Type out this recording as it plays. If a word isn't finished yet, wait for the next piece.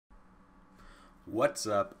What's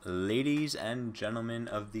up, ladies and gentlemen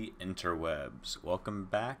of the interwebs? Welcome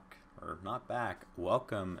back, or not back,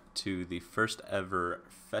 welcome to the first ever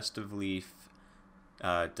Festive Leaf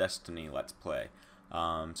Destiny Let's Play.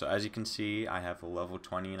 So as you can see, I have a level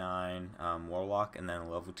 29 Warlock and then a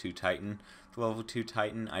level 2 Titan. The level 2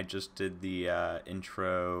 Titan, I just did the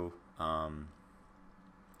intro,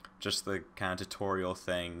 just the kind of tutorial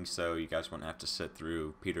thing, so you guys wouldn't have to sit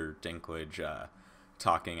through Peter Dinklage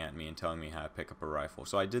talking at me and telling me how to pick up a rifle.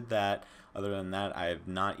 So I did that. Other than that, I have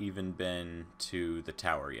not even been to the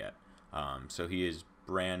tower yet. So he is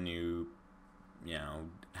brand new,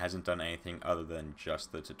 hasn't done anything other than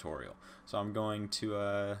just the tutorial. So I'm going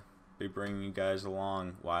to be bringing you guys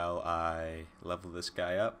along while I level this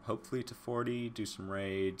guy up, hopefully to 40, do some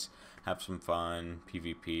raids, have some fun,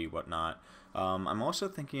 PvP, whatnot. I'm also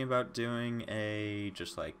thinking about doing a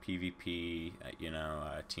just like PvP,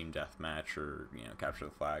 a team deathmatch or capture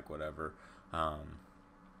the flag, whatever,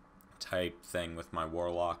 type thing with my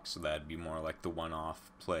warlock. So that'd be more like the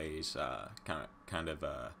one-off plays, kind of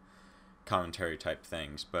commentary type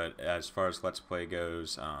things. But as far as Let's Play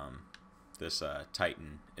goes, this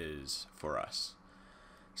Titan is for us.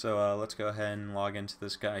 So let's go ahead and log into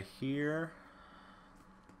this guy here.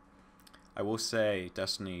 I will say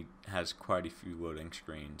Destiny has quite a few loading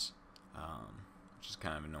screens, which is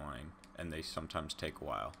kind of annoying, and they sometimes take a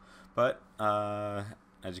while. But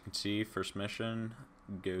as you can see, first mission,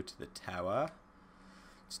 go to the tower.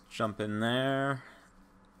 Let's jump in there.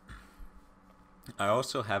 I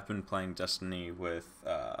also have been playing Destiny with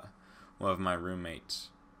one of my roommates,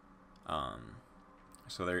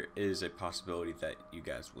 so there is a possibility that you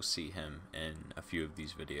guys will see him in a few of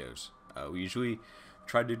these videos. We usually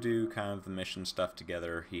try to do kind of the mission stuff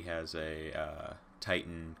together. He has a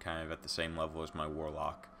Titan kind of at the same level as my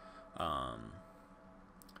Warlock.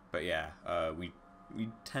 But yeah, we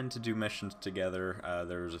tend to do missions together.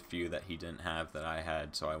 There was a few that he didn't have that I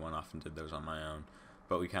had, so I went off and did those on my own.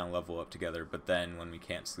 But we kind of level up together. But then when we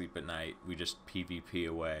can't sleep at night, we just PvP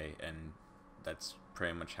away, and that's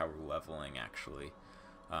pretty much how we're leveling, actually.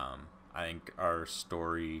 I think our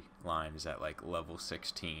storyline is at like level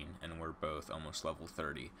 16, and we're both almost level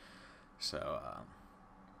 30. So,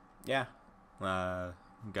 yeah,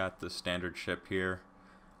 got the standard ship here.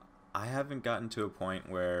 I haven't gotten to a point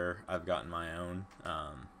where I've gotten my own,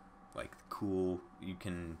 like cool, you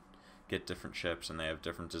can get different ships and they have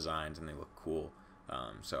different designs and they look cool.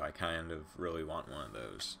 So I kind of really want one of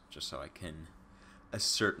those, just so I can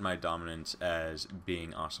assert my dominance as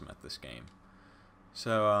being awesome at this game.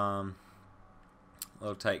 So,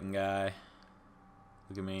 little Titan guy.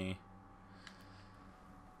 Look at me.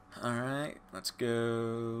 Alright, let's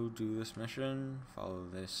go do this mission. Follow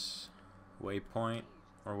this waypoint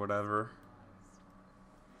or whatever.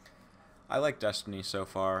 I like Destiny so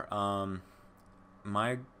far. I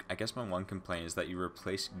guess my one complaint is that you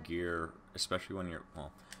replace gear, especially when you're,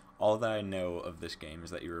 well, all that I know of this game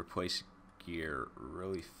is that you replace gear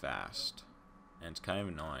really fast. And it's kind of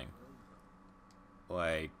annoying.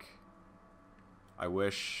 Like, I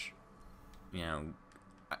wish,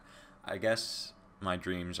 I guess my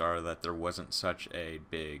dreams are that there wasn't such a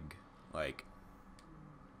big, like,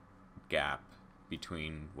 gap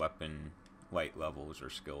between weapon light levels or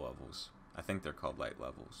skill levels. I think they're called light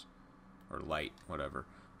levels, or light, whatever.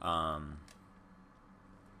 But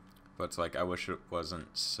it's like, I wish it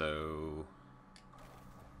wasn't so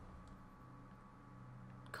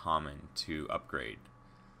common to upgrade.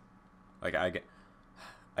 Like,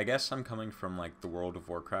 I guess I'm coming from like the World of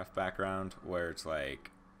Warcraft background, where it's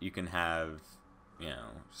like you can have,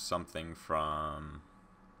 something from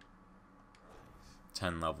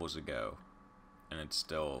 10 levels ago and it's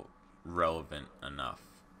still relevant enough.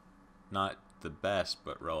 Not the best,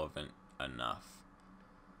 but relevant enough.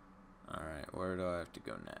 Alright, where do I have to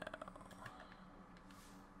go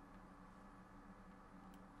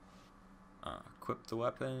now? Equip the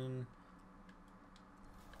weapon.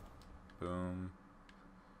 Boom.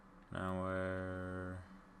 Now we're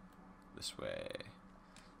this way.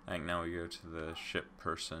 I think now we go to the ship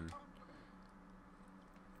person.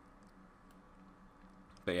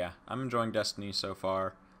 But yeah, I'm enjoying Destiny so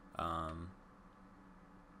far. I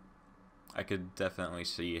could definitely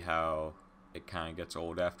see how it kind of gets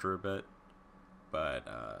old after a bit, but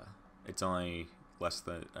it's only less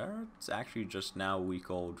than, or it's actually just now a week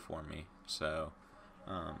old for me. So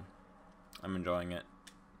I'm enjoying it.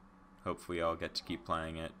 Hopefully I'll get to keep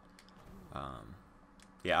playing it.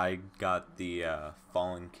 Yeah, I got the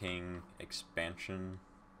Fallen King expansion,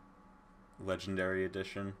 Legendary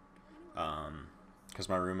Edition, because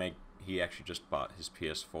my roommate, he actually just bought his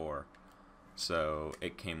PS4, so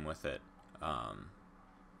it came with it.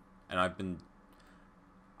 And I've been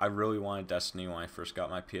I really wanted Destiny when I first got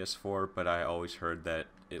my PS4, but I always heard that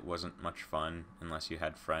it wasn't much fun unless you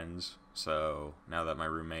had friends. So now that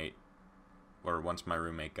once my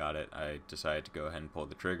roommate got it, I decided to go ahead and pull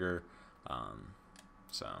the trigger.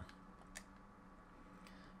 So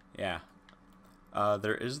yeah,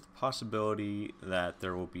 there is the possibility that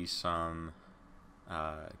there will be some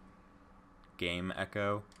game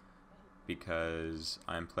echo, because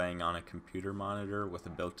I'm playing on a computer monitor with a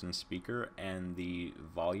built-in speaker and the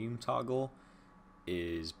volume toggle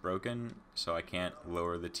is broken, so I can't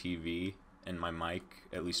lower the TV, and my mic,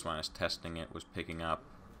 at least when I was testing it, was picking up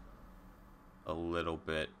a little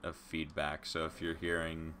bit of feedback. So if you're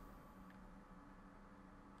hearing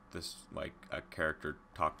this, like a character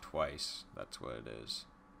talk twice, that's what it is.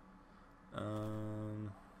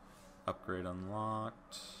 Upgrade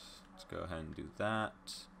unlocked. Let's go ahead and do that.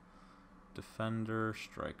 Defender,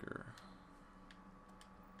 Striker.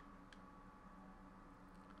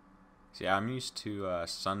 See, I'm used to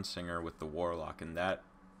Sunsinger with the Warlock, and that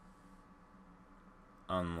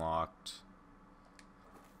unlocked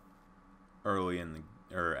early in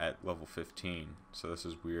the, or at level 15. So this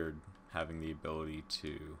is weird, having the ability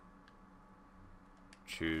to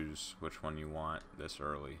choose which one you want this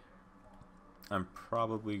early. I'm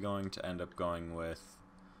probably going to end up going with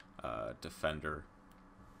Defender,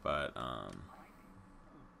 but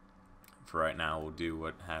for right now we'll do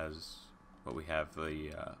what we have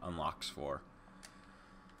the unlocks for.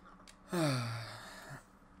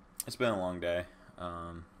 It's been a long day.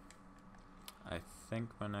 I think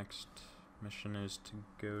my next mission is to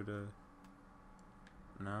go to...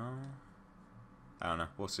 No? I don't know.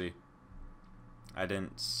 We'll see. I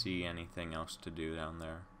didn't see anything else to do down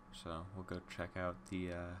there, so we'll go check out the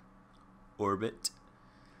orbit.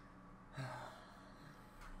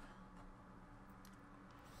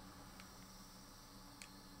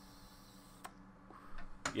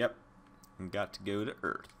 Yep, we got to go to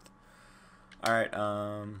Earth. Alright,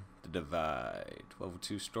 the Divide. Level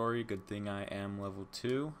 2 story. Good thing I am level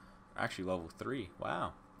 2. Actually, level 3.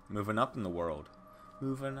 Wow. Moving up in the world.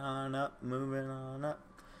 Moving on up, moving on up.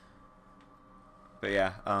 But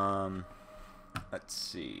yeah, let's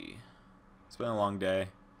see. It's been a long day.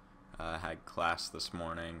 I had class this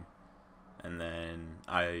morning, and then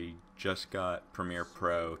I just got Premiere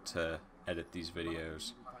Pro to edit these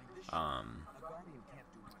videos.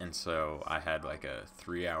 And so I had like a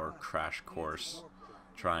 3-hour crash course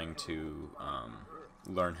trying to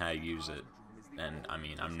learn how to use it. And I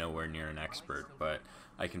mean, I'm nowhere near an expert, but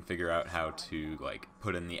I can figure out how to like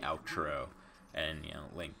put in the outro and, you know,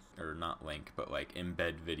 link, or not link, but like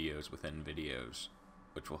embed videos within videos,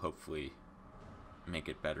 which will hopefully make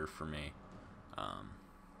it better for me,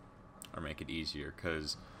 or make it easier,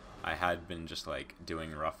 because I had been just like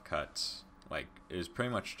doing rough cuts. Like, it was pretty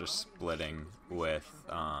much just splitting with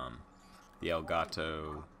the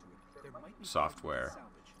Elgato software,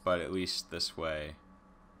 but at least this way.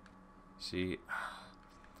 See,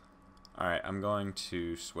 alright, I'm going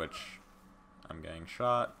to switch. I'm getting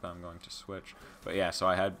shot, but I'm going to switch. But yeah, so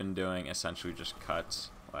I had been doing essentially just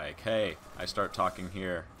cuts, like, hey, I start talking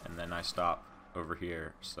here, and then I stop over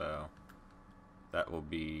here, so that will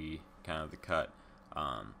be kind of the cut.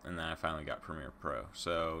 And then I finally got Premiere Pro,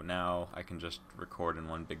 so now I can just record in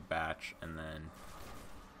one big batch and then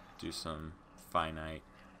do some finite,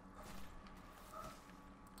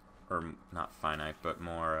 or not finite, but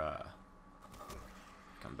more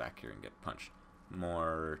come back here and get punched,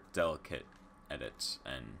 more delicate edits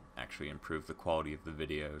and actually improve the quality of the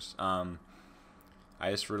videos.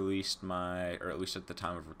 I just released my, or at least at the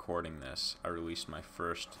time of recording this, I released my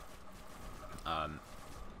first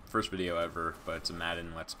video ever, but it's a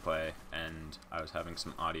Madden Let's Play, and I was having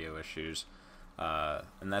some audio issues,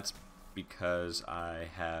 and that's because I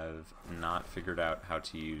have not figured out how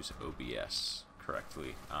to use OBS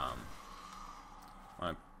correctly.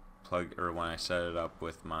 When I set it up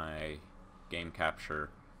with my game capture,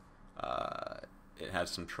 it had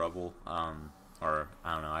some trouble, or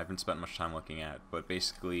I don't know, I haven't spent much time looking at it, but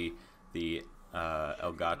basically the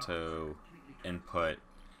Elgato input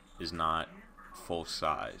is not full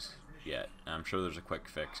size yet. And I'm sure there's a quick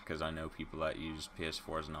fix, because I know people that use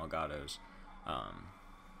PS4s and Elgatos,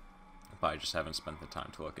 but I just haven't spent the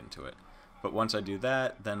time to look into it. But once I do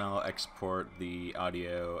that, then I'll export the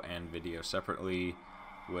audio and video separately,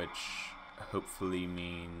 which hopefully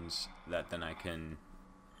means that then I can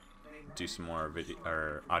do some more video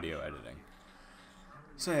or audio editing.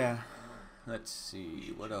 So yeah, let's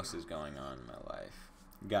see what else is going on in my life.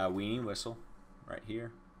 Got a weenie whistle right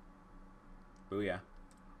here. Booyah.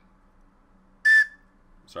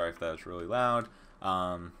 Sorry if that was really loud.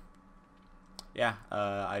 Yeah,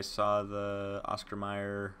 I saw the Oscar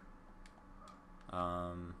Mayer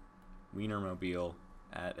Wienermobile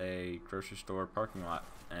at a grocery store parking lot,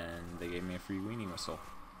 and they gave me a free weenie whistle.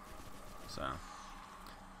 So,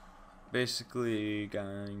 basically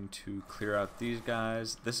going to clear out these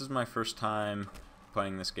guys. This is my first time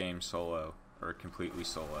playing this game solo, or completely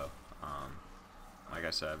solo. Like I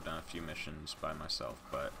said, I've done a few missions by myself,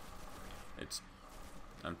 but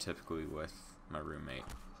I'm typically with my roommate.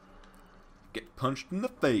 Get punched in the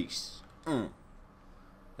face. Let's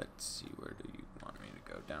see, where do you want me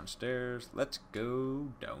to go? Downstairs. Let's go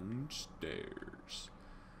downstairs.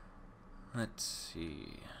 Let's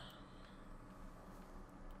see.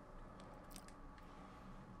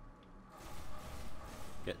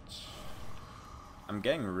 I'm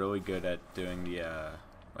getting really good at doing the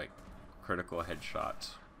like critical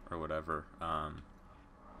headshots or whatever.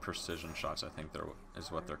 Precision shots, I think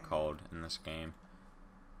is what they're called in this game.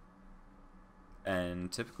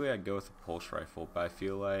 And typically I go with a pulse rifle, but I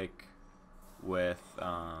feel like with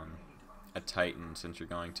a Titan, since you're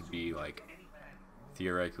going to be like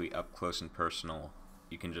theoretically up close and personal,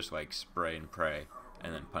 you can just like spray and pray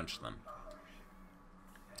and then punch them.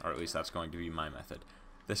 Or at least that's going to be my method.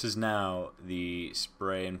 This is now the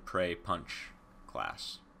spray and pray punch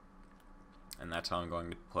class, and that's how I'm going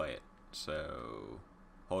to play it. So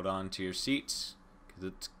hold on to your seats, because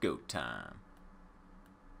it's go time.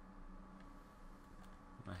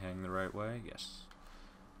 Am I heading the right way? Yes.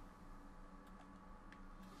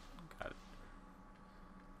 Got it.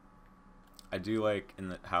 I do like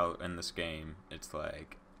how in this game it's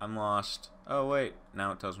like, I'm lost. Oh wait,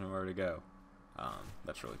 now it tells me where to go.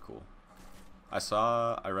 That's really cool.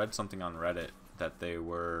 I read something on Reddit that they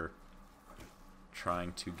were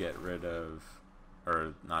trying to get rid of,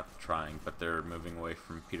 or not trying, but they're moving away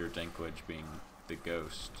from Peter Dinklage being the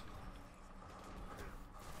ghost,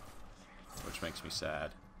 which makes me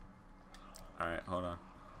sad. Alright, hold on.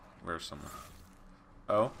 Where's someone?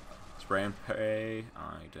 Oh, spray and pray.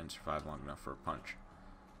 I didn't survive long enough for a punch.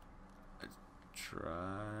 Let's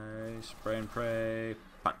try spray and pray,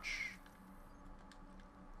 punch.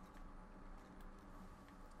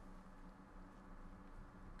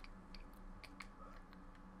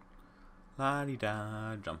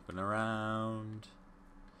 La-di-da, jumping around.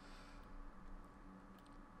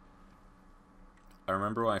 I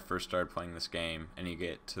remember when I first started playing this game, and you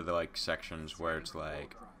get to the like sections where it's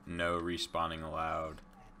like no respawning allowed.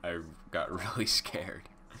 I got really scared.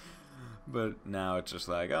 But now it's just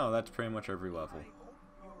like, oh, that's pretty much every level.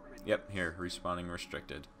 Yep, here, respawning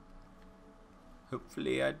restricted.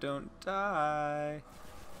 Hopefully I don't die.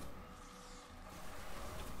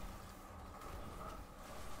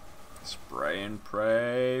 Spray and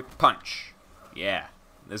pray, punch. Yeah,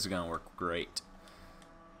 this is gonna work great.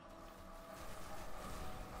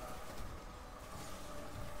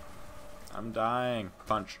 I'm dying.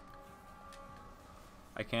 Punch.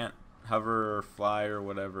 I can't hover or fly or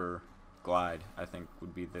whatever. Glide, I think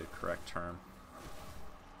would be the correct term.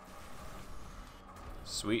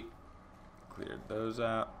 Sweet. Cleared those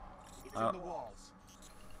out. Oh.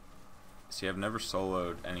 See, I've never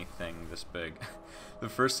soloed anything this big. The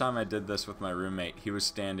first time I did this with my roommate, he was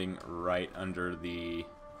standing right under the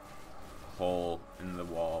hole in the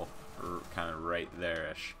wall, or kind of right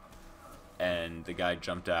there-ish. And the guy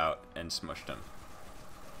jumped out and smushed him.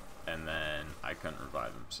 And then I couldn't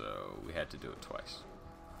revive him, so we had to do it twice.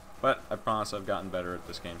 But I promise I've gotten better at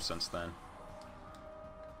this game since then.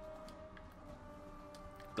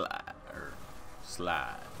 Glide, or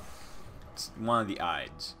slide. It's one of the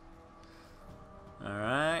Ides.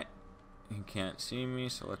 Alright. You can't see me,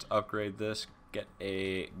 so let's upgrade this. Get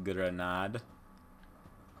a grenade.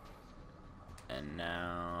 And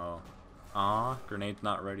now... Aw, grenade's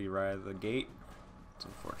not ready right out of the gate. It's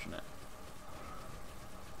unfortunate.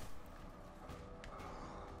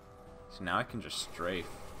 So now I can just strafe.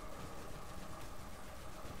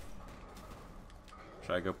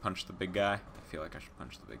 Should I go punch the big guy? I feel like I should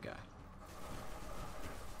punch the big guy.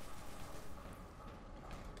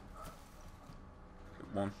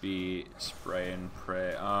 It won't be spray and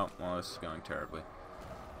pray. Oh, well, this is going terribly.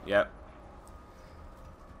 Yep.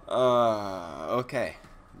 Okay.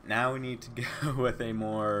 Now we need to go with a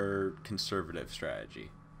more conservative strategy.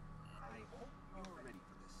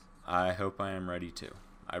 I hope I am ready too.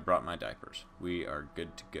 I brought my diapers. We are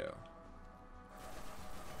good to go.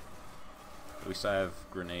 At least I have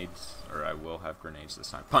grenades, or I will have grenades this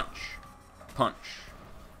time. Punch! Punch!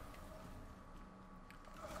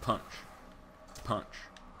 Punch! Punch!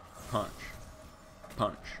 Punch!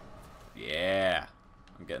 Punch! Yeah!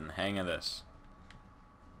 I'm getting the hang of this.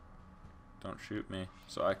 Don't shoot me,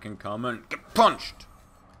 so I can come and get punched!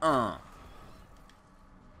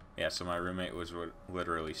 Yeah, so my roommate was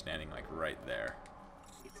literally standing like right there.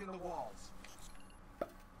 It's in the walls.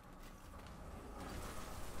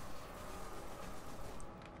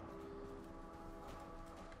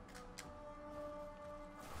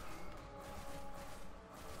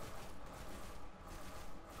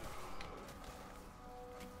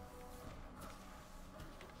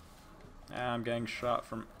 I'm getting shot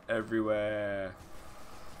from everywhere.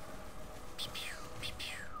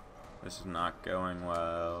 This is not going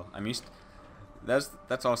well. I'm used to,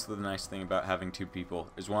 that's also the nice thing about having two people,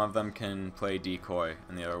 is one of them can play decoy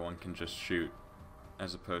and the other one can just shoot,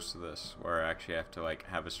 as opposed to this where I actually have to like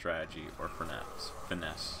have a strategy or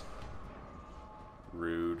finesse.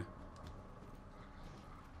 Rude.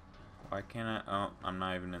 Why can't I? Oh, I'm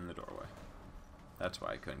not even in the doorway. That's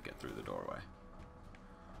why I couldn't get through the doorway.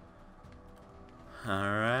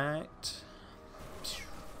 Alright.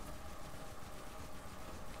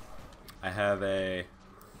 I have a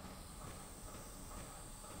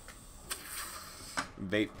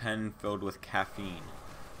vape pen filled with caffeine.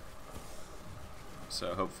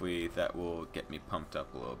 So hopefully that will get me pumped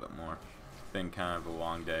up a little bit more. It's been kind of a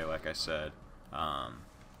long day, like I said. But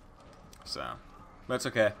it's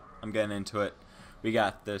okay. I'm getting into it. We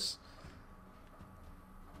got this.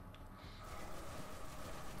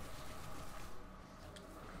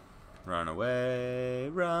 Run away,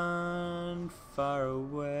 run far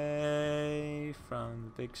away from the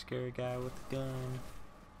big scary guy with the gun.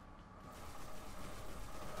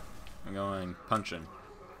 I'm going punching.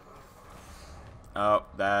 Oh,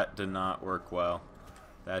 that did not work well.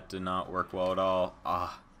 That did not work well at all.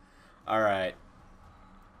 Ah. Alright.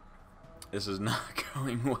 This is not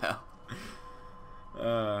going well.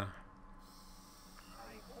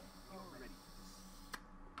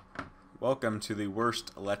 Welcome to the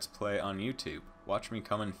worst Let's Play on YouTube. Watch me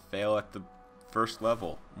come and fail at the first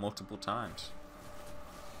level multiple times.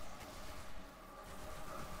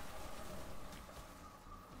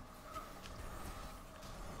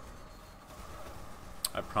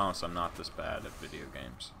 I promise I'm not this bad at video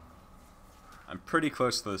games. I'm pretty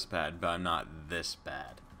close to this bad, but I'm not this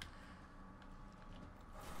bad.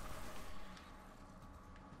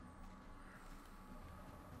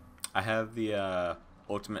 I have the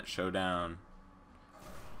Ultimate Showdown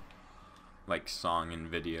like song and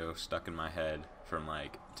video stuck in my head from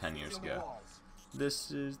like 10 years ago.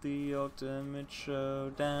 This is the ultimate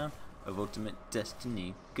showdown of ultimate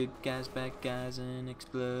destiny. Good guys, bad guys, and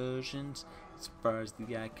explosions. As far as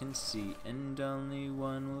the eye can see, and only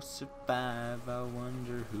one will survive. I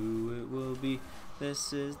wonder who it will be.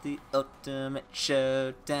 This is the ultimate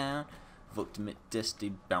showdown of ultimate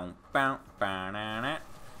destiny. Bow, bow, bow,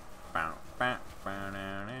 bow, bow.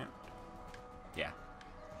 Yeah,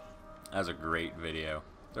 that was a great video.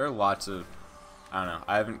 There are lots of, I don't know,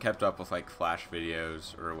 I haven't kept up with like Flash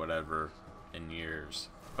videos or whatever in years,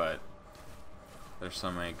 but there's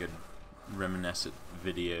so many good reminiscent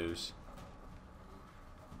videos.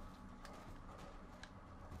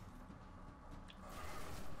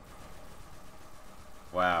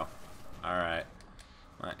 Wow. Alright.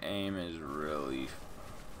 My aim is really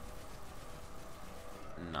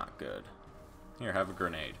not good. Here, have a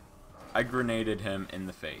grenade. I grenaded him in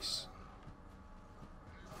the face.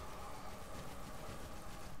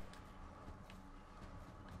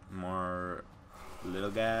 More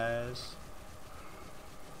little guys.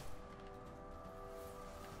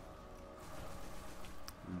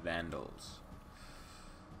 Vandals.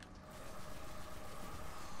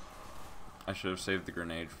 I should have saved the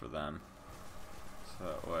grenade for them. So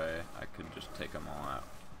that way I could just take them all out.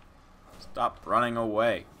 Stop running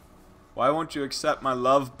away. Why won't you accept my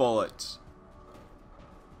love bullets?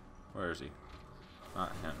 Where is he?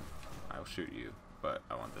 Not him. I'll shoot you, but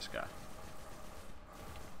I want this guy.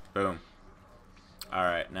 Boom.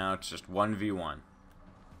 Alright, now it's just 1v1.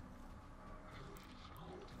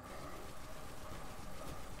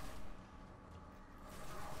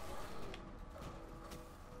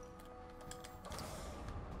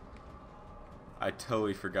 I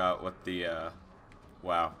totally forgot what the,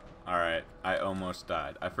 wow. Alright, I almost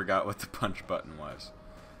died. I forgot what the punch button was.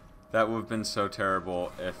 That would have been so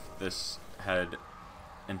terrible if this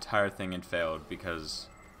entire thing had failed because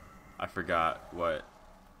I forgot what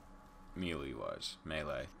melee was.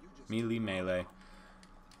 Melee. Melee.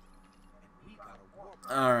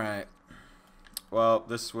 Alright. Well,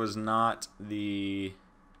 this was not the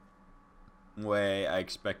way I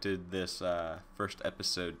expected this first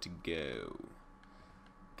episode to go.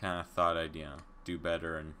 Kind of thought I'd, do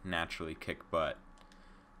better and naturally kick butt.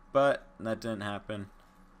 But that didn't happen.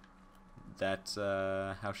 That's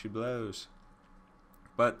how she blows.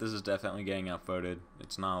 But this is definitely getting upvoted.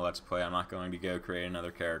 It's not a Let's Play. I'm not going to go create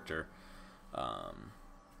another character.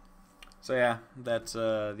 So yeah, that's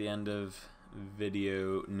the end of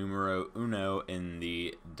video numero uno in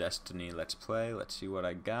the Destiny Let's Play. Let's see what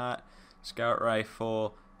I got. Scout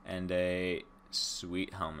rifle and a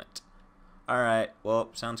sweet helmet. Alright, well,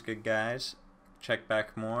 sounds good, guys. Check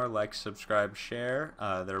back more, like, subscribe, share.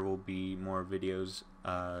 There will be more videos,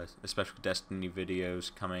 especially Destiny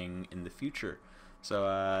videos, coming in the future.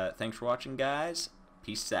 So thanks for watching, guys.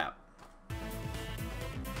 Peace out.